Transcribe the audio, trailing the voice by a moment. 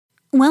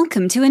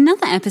Welcome to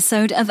another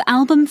episode of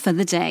Album for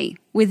the Day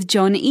with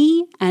John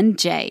E. and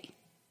Jay.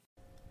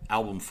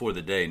 Album for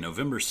the Day,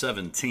 November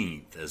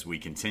 17th, as we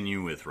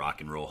continue with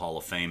Rock and Roll Hall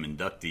of Fame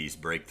inductees'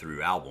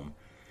 breakthrough album.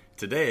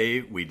 Today,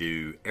 we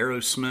do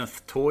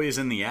Aerosmith Toys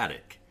in the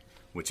Attic,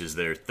 which is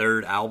their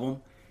third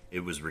album.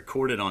 It was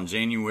recorded on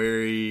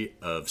January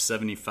of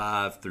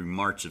 75 through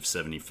March of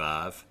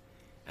 75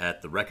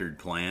 at the record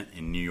plant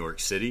in New York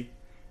City,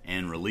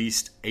 and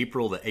released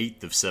April the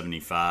 8th of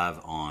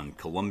 75 on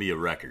Columbia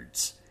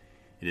Records.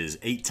 It is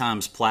 8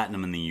 times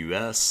platinum in the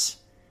U.S.,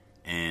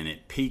 and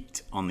it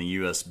peaked on the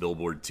U.S.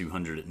 Billboard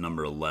 200 at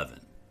number 11.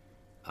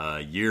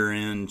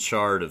 Year-end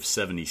chart of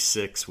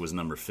 76 was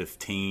number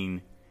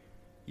 15.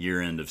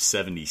 Year-end of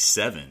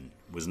 77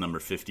 was number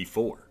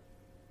 54.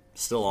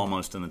 Still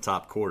almost in the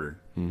top quarter.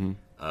 Mm-hmm.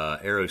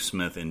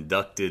 Aerosmith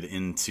inducted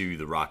into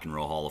the Rock and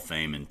Roll Hall of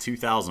Fame in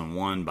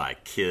 2001 by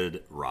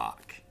Kid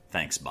Rock.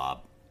 Thanks,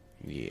 Bob.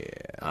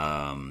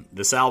 Yeah.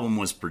 This album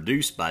was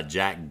produced by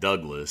Jack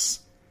Douglas.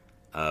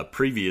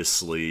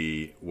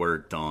 Previously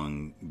worked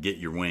on Get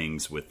Your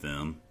Wings with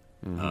them.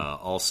 Mm-hmm.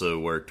 Also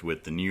worked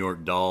with the New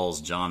York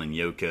Dolls, John and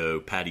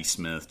Yoko, Patti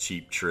Smith,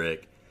 Cheap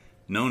Trick.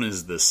 Known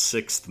as the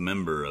sixth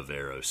member of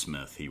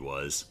Aerosmith, he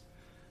was.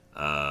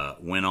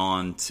 Went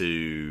on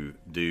to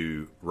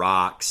do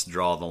Rocks,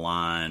 Draw the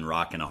Line,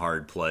 Rockin' a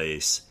Hard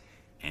Place,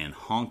 and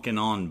Honkin'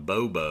 on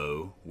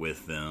Bobo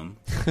with them.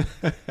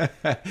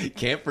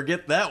 Can't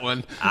forget that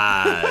one.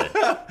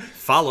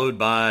 Followed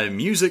by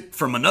Music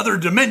from Another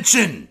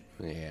Dimension.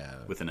 Yeah.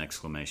 With an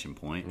exclamation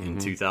point. Mm-hmm. In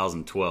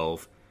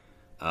 2012.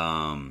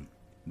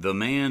 The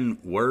man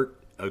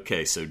worked...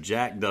 Okay, so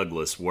Jack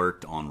Douglas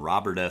worked on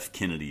Robert F.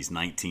 Kennedy's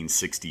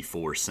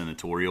 1964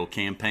 senatorial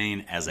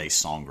campaign as a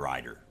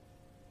songwriter.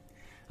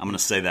 I'm going to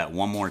say that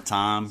one more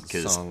time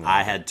because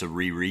I had to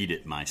reread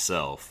it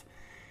myself.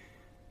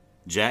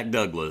 Jack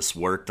Douglas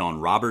worked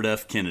on Robert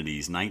F.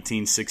 Kennedy's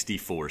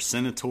 1964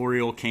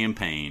 senatorial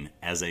campaign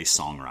as a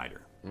songwriter.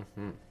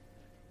 Mm-hmm.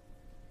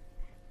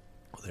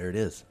 Well, there it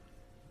is.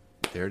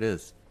 There it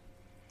is.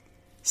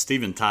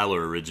 Steven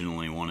Tyler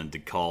originally wanted to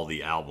call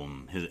the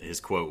album,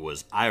 his quote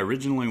was, "I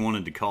originally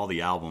wanted to call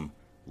the album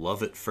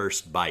Love at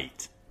First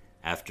Bite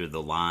after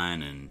the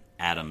line in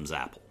Adam's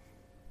Apple."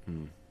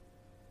 Hmm.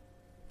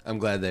 I'm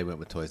glad they went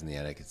with Toys in the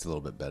Attic. It's a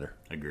little bit better.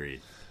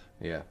 Agreed.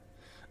 Yeah.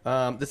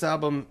 This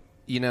album,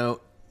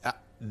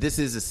 this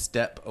is a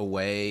step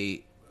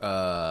away,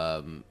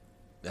 and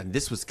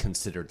this was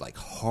considered like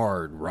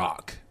hard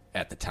rock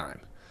at the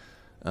time.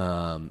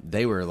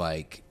 They were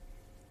like,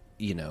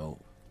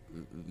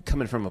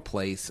 coming from a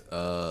place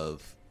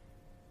of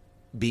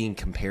being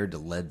compared to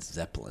Led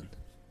Zeppelin.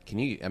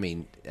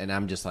 And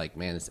I'm just like,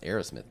 man, it's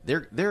Aerosmith.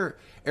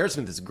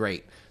 Aerosmith is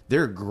great.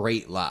 They're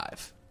great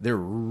live. They're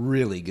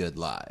really good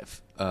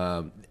live.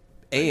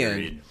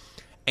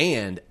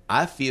 And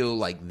I feel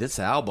like this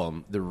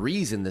album, the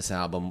reason this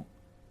album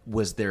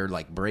was their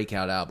like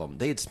breakout album,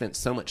 they had spent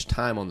so much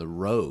time on the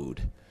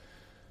road.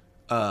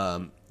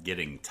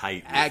 Getting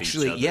tight with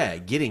actually, each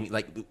other.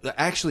 Yeah,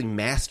 actually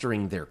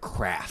mastering their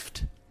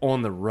craft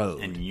on the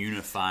road. And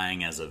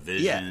unifying as a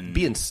vision. Yeah,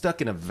 being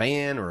stuck in a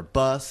van or a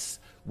bus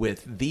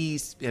with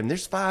these, and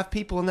there's 5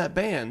 people in that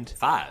band.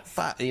 Five.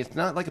 It's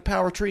not like a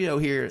power trio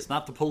here. It's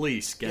not the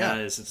Police, guys. Yeah.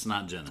 It's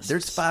not Genesis.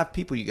 There's 5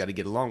 people you got to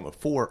get along with.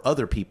 4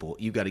 other people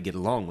you got to get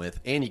along with,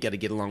 and you got to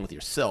get along with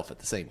yourself at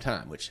the same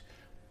time, which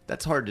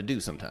that's hard to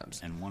do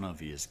sometimes. And one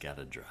of you has got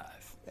to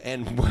drive.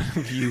 And one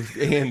of you,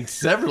 and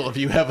several of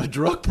you have a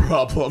drug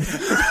problem.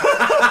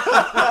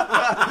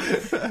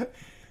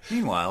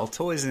 Meanwhile,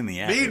 Toys in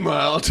the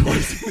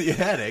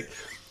Attic.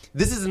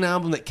 This is an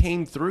album that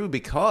came through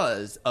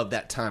because of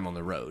that time on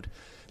the road.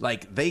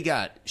 Like, they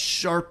got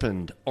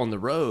sharpened on the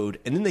road,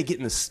 and then they get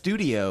in the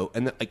studio,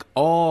 and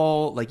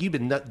you've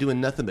been doing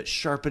nothing but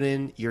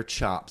sharpening your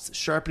chops,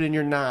 sharpening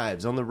your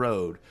knives on the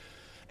road.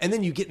 And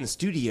then you get in the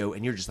studio,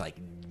 and you're just like,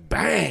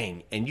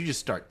 bang! And you just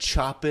start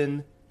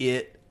chopping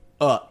it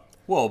up.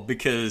 Well,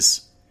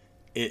 because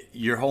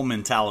your whole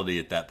mentality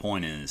at that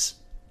point is,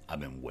 I've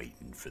been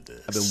waiting for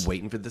this. I've been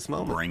waiting for this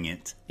moment. Bring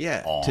it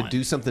on. To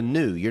do something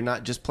new. You're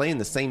not just playing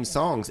the same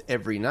songs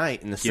every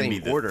night in the same order.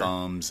 Give me the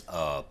thumbs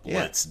up.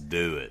 Yeah. Let's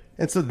do it.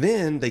 And so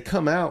then they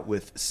come out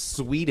with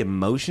Sweet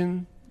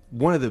Emotion,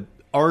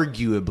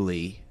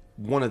 arguably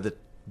one of the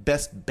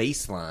best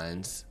bass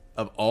lines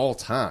of all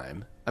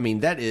time. I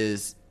mean,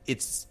 it's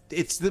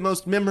the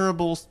most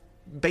memorable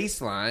bass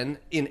line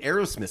in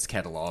Aerosmith's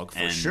catalog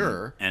for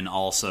sure. And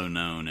also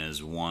known as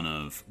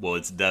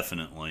it's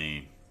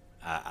definitely...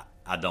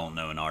 I don't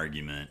know an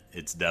argument.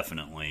 It's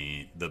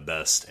definitely the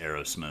best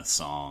Aerosmith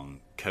song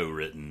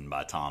co-written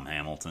by Tom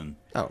Hamilton.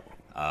 Oh,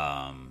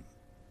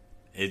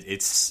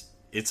 it's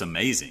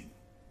amazing.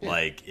 Yeah.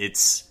 Like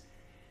it's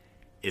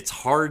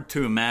hard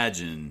to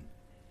imagine,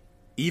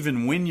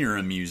 even when you're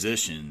a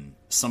musician,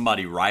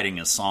 somebody writing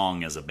a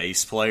song as a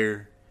bass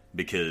player,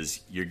 because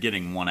you're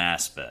getting one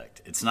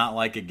aspect. It's not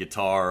like a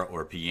guitar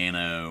or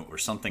piano or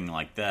something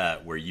like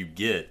that where you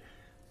get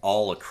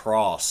all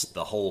across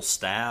the whole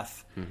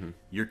staff,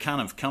 you're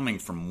kind of coming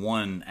from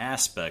one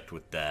aspect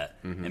with that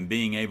and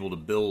being able to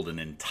build an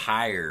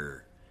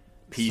entire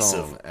piece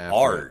Song of after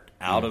art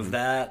out of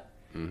that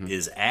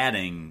is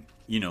adding,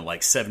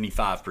 like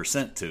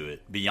 75% to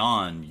it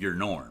beyond your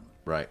norm.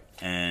 Right.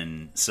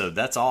 And so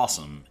that's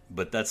awesome.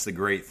 But that's the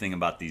great thing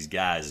about these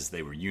guys is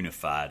they were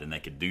unified and they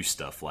could do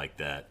stuff like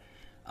that.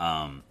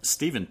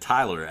 Steven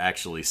Tyler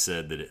actually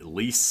said that at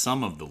least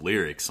some of the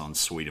lyrics on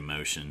Sweet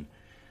Emotion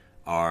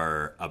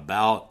are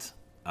about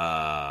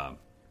Joe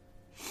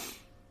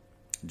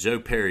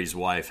Perry's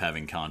wife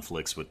having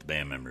conflicts with the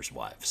band members'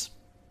 wives.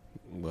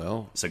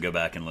 Well, So go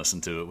back and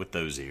listen to it with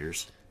those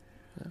ears.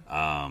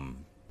 and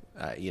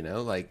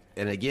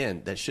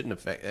again, that shouldn't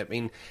affect. I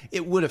mean,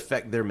 it would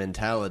affect their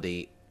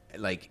mentality,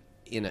 like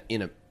in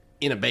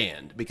a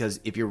band, because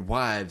if your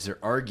wives are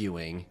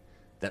arguing,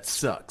 that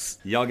sucks.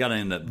 Y'all got to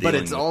end up dealing But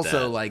it's with also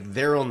that. like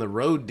they're on the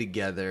road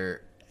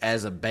together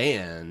as a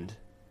band.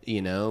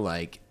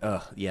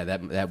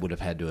 That would have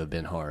had to have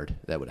been hard.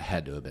 That would have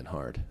had to have been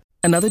hard.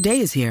 Another day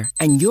is here,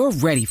 and you're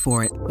ready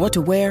for it. What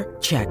to wear?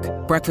 Check.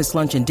 Breakfast,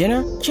 lunch, and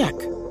dinner? Check.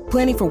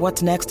 Planning for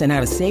what's next and how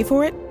to save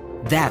for it?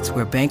 That's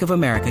where Bank of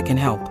America can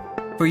help.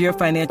 For your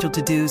financial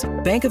to-dos,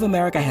 Bank of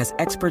America has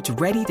experts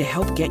ready to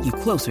help get you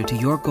closer to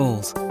your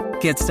goals.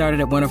 Get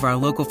started at one of our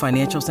local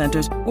financial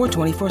centers or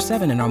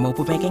 24/7 in our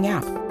mobile banking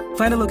app.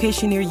 Find a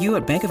location near you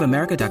at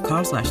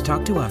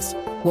bankofamerica.com/talktous.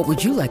 What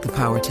would you like the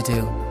power to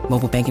do?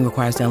 Mobile banking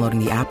requires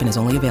downloading the app and is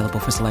only available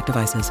for select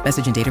devices.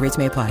 Message and data rates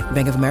may apply.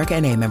 Bank of America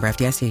N.A., member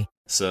FDIC.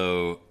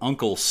 So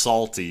Uncle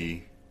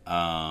Salty,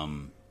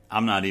 I'm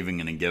not even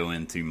going to go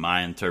into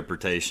my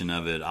interpretation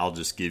of it. I'll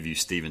just give you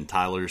Steven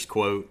Tyler's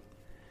quote.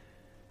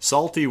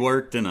 Salty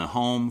worked in a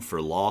home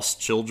for lost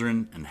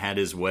children and had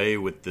his way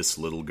with this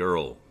little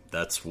girl.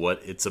 That's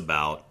what it's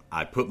about.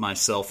 I put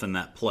myself in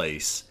that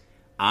place.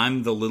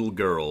 I'm the little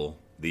girl,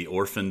 the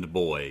orphaned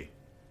boy.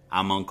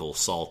 I'm Uncle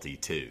Salty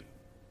too.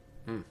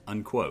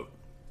 Unquote.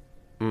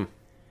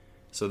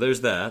 So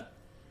there's that.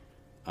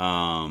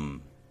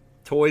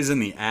 Toys in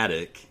the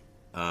Attic.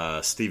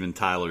 Steven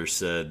Tyler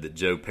said that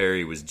Joe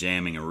Perry was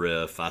jamming a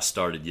riff. I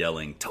started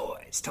yelling,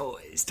 toys,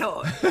 toys,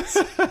 toys.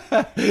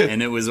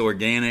 And it was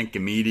organic,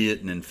 immediate,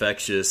 and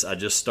infectious. I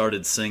just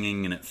started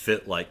singing and it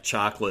fit like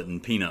chocolate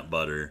and peanut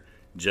butter.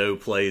 Joe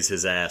plays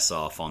his ass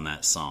off on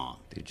that song.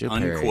 Dude, Joe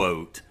Perry.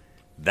 Unquote.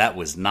 That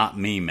was not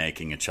me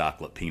making a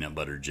chocolate peanut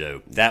butter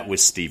joke. That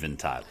was Steven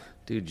Tyler.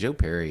 Dude, Joe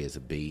Perry is a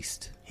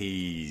beast.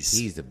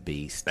 He's a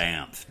beast.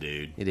 Bamf,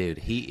 dude. Yeah, dude,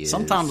 he is.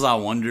 Sometimes I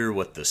wonder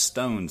what the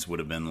Stones would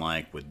have been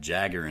like with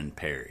Jagger and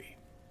Perry.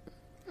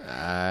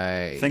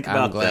 Think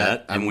about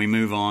that, and we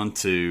move on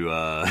to.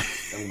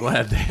 I'm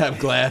glad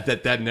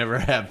that never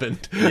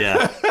happened.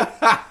 Yeah.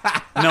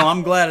 No,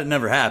 I'm glad it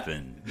never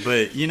happened.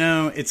 But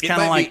it's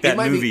kind of like that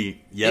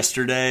movie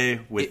Yesterday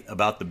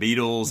about the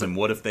Beatles and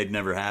what if they'd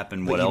never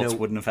happened? What else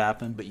wouldn't have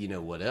happened? But you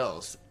know what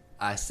else?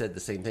 I said the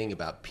same thing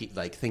about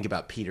think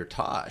about Peter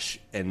Tosh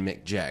and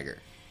Mick Jagger.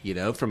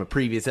 From a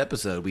previous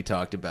episode we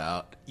talked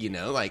about.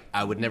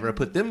 I would never have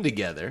put them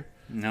together.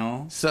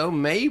 No. So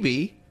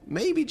maybe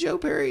Joe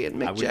Perry and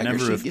Mick Jagger I would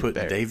never have put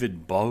better.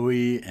 David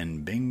Bowie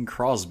and Bing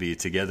Crosby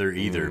together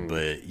either,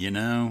 but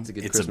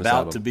it's about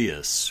album. to be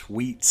a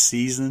sweet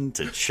season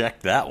to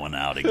check that one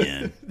out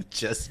again.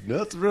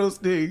 Chestnuts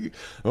roasting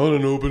on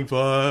an open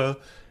fire.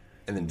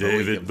 And then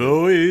David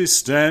Bowie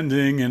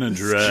standing in a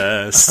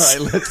dress.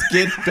 All right, let's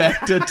get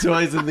back to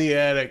Toys in the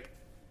Attic.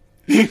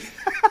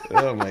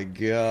 Oh my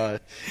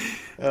god.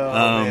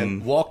 Oh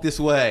man. Walk This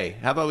Way.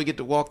 How about we get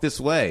to Walk This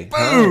Way?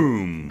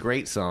 Boom!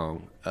 Great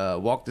song.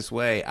 Walk This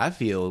Way, I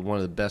feel one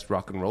of the best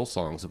rock and roll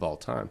songs of all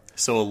time.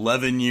 So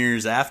 11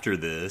 years after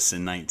this,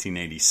 in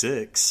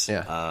 1986,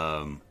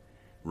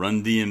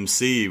 Run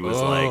DMC was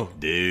like,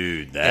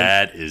 dude,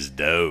 that is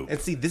dope. And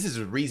see, this is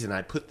the reason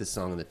I put this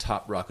song in the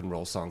top rock and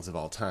roll songs of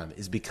all time,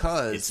 is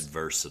because It's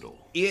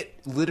versatile. it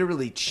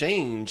literally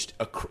changed,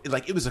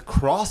 it was a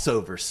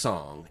crossover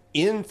song.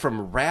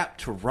 From rap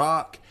to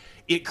rock,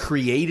 it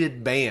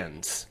created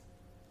bands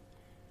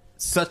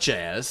such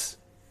as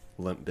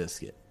Limp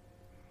Bizkit.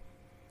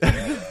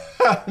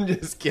 I'm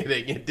just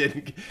kidding. It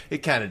didn't. It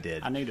kind of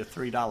did. I need a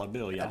 $3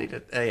 bill, y'all.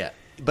 Yeah.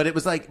 But it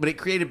was but it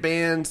created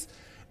bands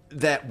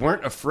that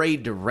weren't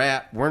afraid to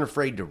rap, weren't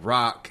afraid to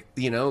rock.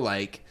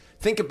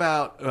 Think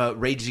about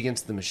Rage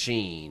Against the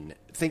Machine.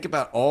 Think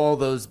about all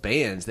those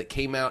bands that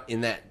came out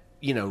in that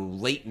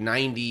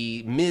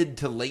mid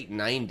to late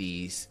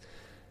 90s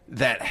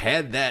that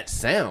had that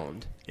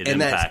sound.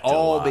 And that's impacted a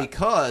all lot.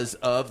 because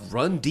of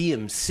Run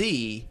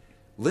DMC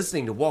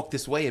listening to Walk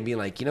This Way and being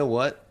like, you know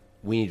what?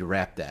 We need to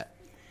rap that.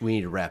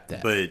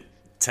 But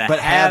But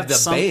have the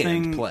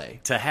something, band play.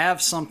 To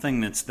have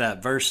something that's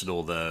that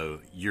versatile, though,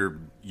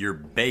 your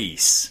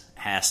bass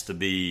has to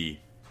be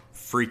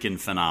freaking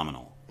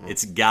phenomenal.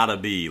 It's got to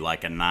be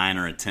like a 9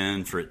 or a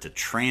 10 for it to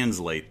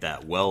translate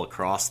that well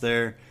across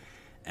there.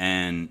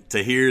 And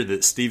to hear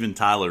that Steven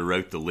Tyler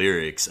wrote the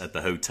lyrics at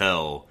the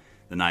hotel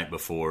the night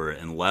before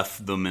and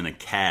left them in a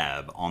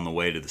cab on the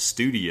way to the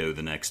studio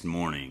the next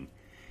morning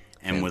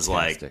and was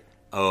like, Fantastic.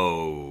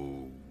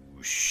 Oh,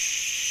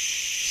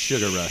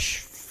 Sugar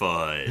Rush.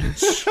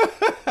 Fudge.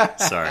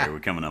 Sorry, we're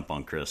coming up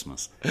on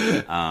Christmas.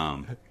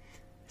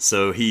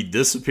 So he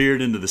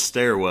disappeared into the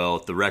stairwell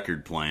at the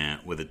record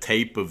plant with a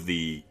tape of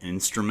the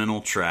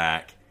instrumental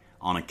track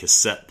on a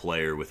cassette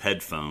player with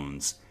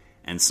headphones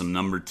and some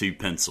number 2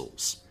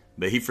 pencils.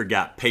 But he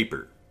forgot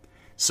paper.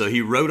 So he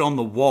wrote on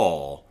the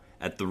wall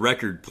at the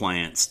record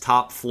plant's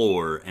top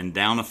floor and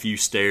down a few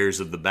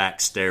stairs of the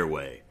back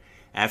stairway.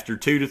 After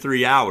 2 to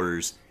 3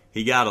 hours,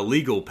 he got a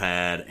legal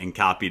pad and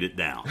copied it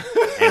down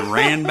and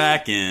ran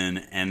back in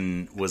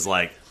and was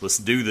like, let's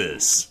do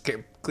this.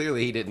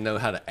 Clearly, he didn't know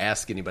how to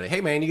ask anybody,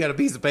 hey, man, you got a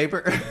piece of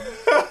paper?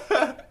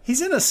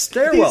 He's in a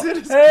stairwell.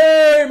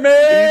 Hey,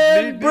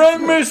 man,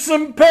 bring me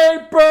some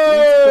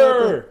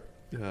paper.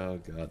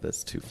 Oh, God,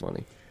 that's too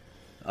funny.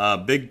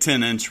 Big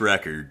 10-inch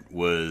record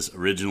was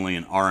originally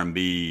an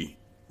R&B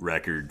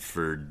record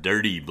for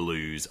Dirty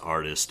Blues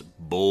artist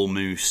Bull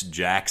Moose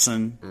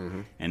Jackson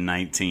in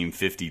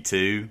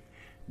 1952.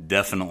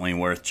 Definitely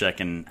worth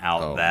checking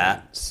out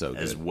that, so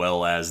good. As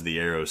well as the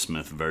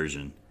Aerosmith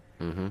version.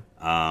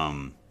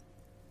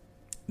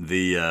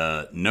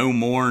 The No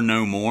More,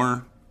 No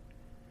More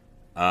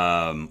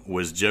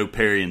was Joe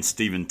Perry and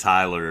Steven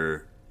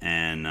Tyler,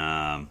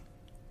 and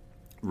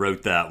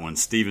wrote that one.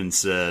 Steven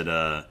said,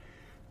 the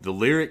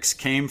lyrics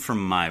came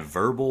from my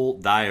verbal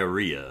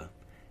diarrhea,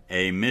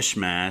 a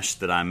mishmash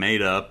that I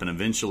made up and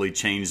eventually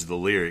changed the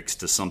lyrics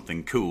to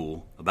something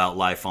cool about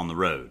life on the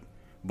road.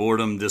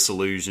 Boredom,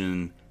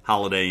 disillusion,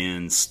 Holiday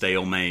Inn,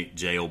 stalemate,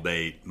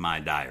 jailbait,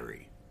 my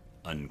diary,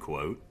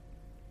 unquote.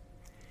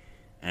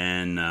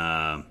 And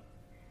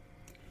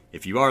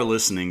if you are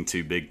listening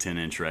to Big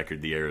 10-inch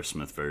record, the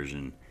Aerosmith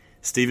version,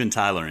 Steven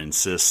Tyler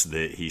insists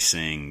that he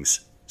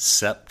sings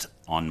 "Sept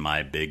on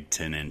my Big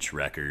 10-inch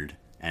record"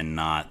 and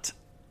not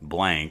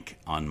blank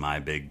on my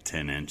Big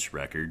 10-inch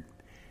record.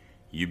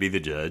 You be the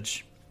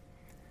judge.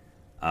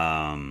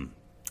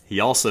 He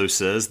also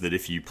says that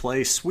if you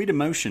play Sweet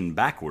Emotion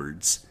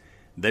backwards,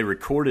 they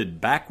recorded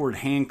backward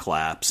hand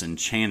claps and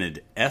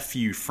chanted F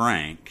you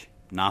Frank,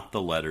 not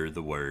the letter,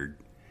 the word.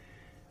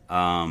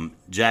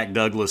 Jack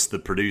Douglas, the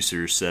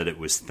producer, said it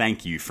was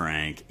thank you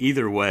Frank.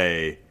 Either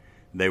way,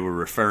 they were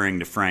referring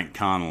to Frank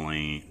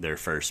Connolly, their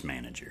first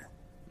manager.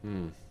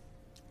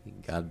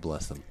 God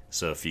bless them.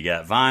 So if you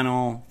got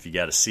vinyl, if you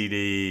got a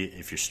CD,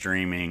 if you're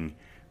streaming,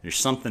 there's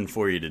something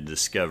for you to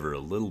discover a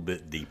little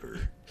bit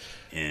deeper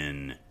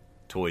in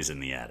Toys in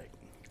the Attic.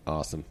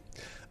 Awesome.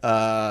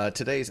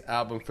 Today's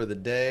album for the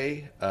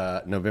day,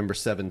 November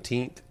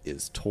 17th,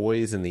 is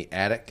Toys in the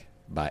Attic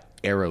by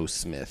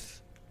Aerosmith.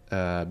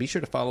 Be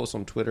sure to follow us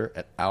on Twitter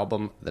at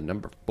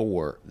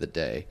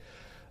album4theday.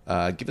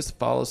 Give us a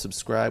follow,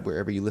 subscribe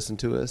wherever you listen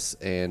to us,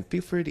 and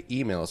feel free to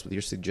email us with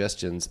your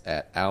suggestions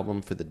at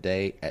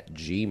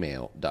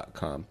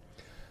albumfortheday@gmail.com.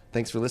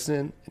 Thanks for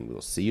listening, and we'll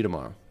see you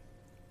tomorrow.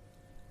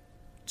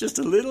 Just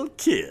a little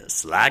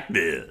kiss like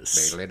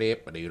this.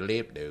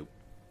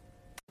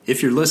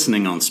 If you're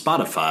listening on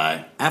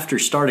Spotify, after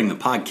starting the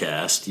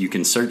podcast, you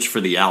can search for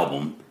the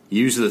album,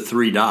 use the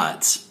 3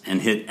 dots,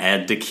 and hit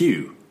Add to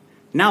Queue.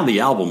 Now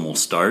the album will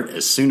start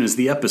as soon as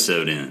the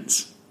episode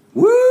ends.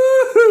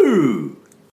 Woohoo!